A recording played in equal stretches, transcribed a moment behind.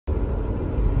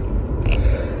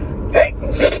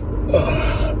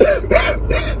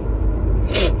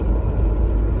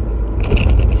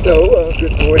So,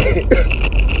 good morning.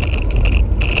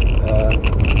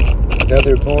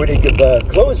 Another morning of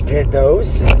clothespin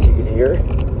nose, as you can hear.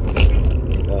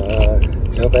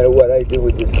 No matter what I do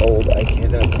with this cold, I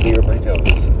cannot clear my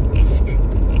nose.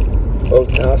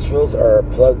 Both nostrils are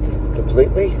plugged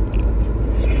completely,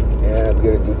 and I'm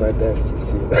going to do my best to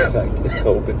see if I can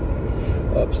open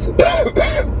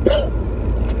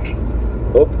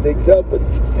things up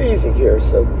with some sneezing here.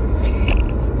 So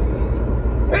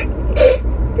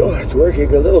it's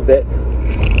working a little bit. Let's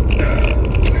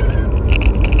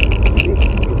see if we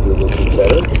can do a little bit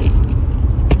better.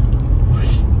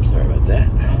 Sorry about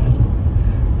that.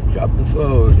 Drop the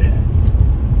phone.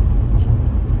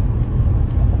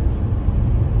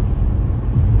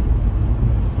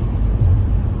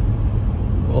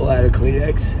 Roll out of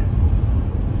Kleenex.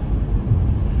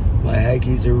 My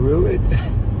hankies are ruined.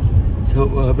 So a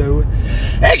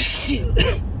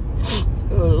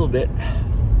little bit.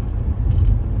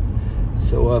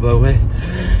 So on my way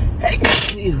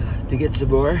to get some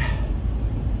more.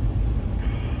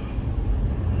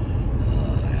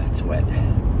 Oh, that's wet.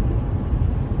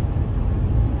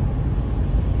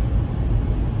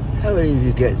 How many of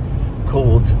you get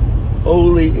colds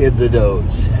only in the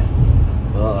nose?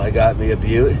 Well, I got me a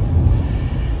butte.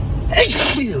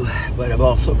 But I'm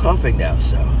also coughing now,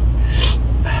 so.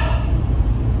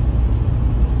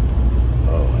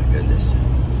 Oh my goodness.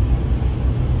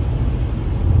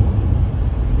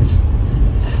 Just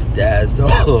stazzed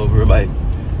all over my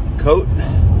coat.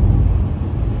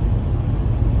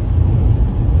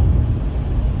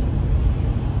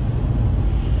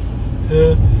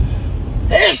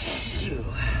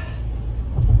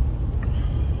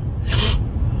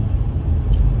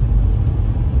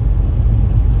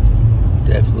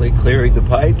 Definitely clearing the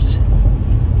pipes.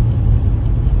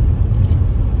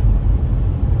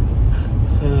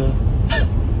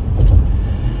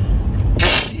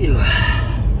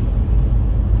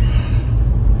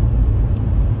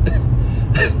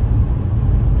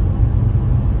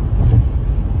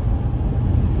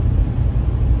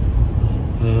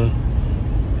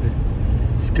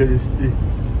 It's good as the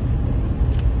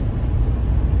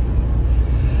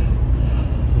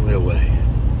went away.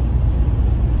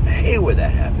 I hate when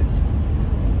that happens.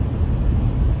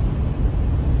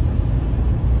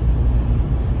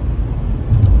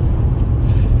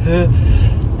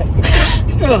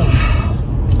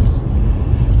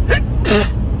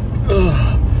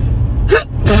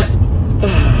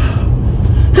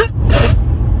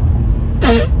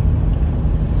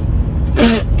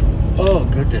 Oh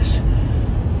goodness.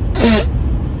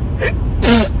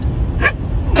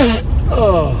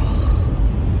 Oh.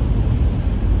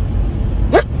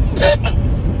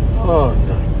 Oh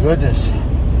my goodness.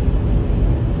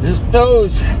 This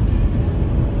nose.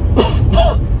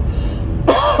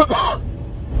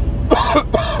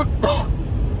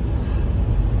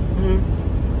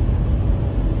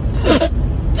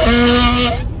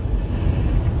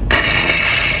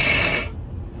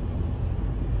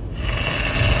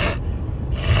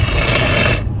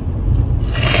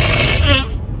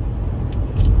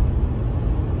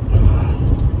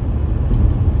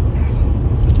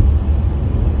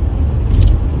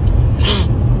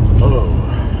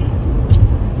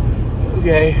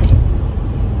 Okay.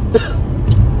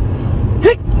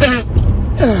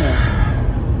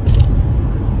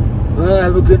 Well,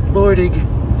 have a good morning.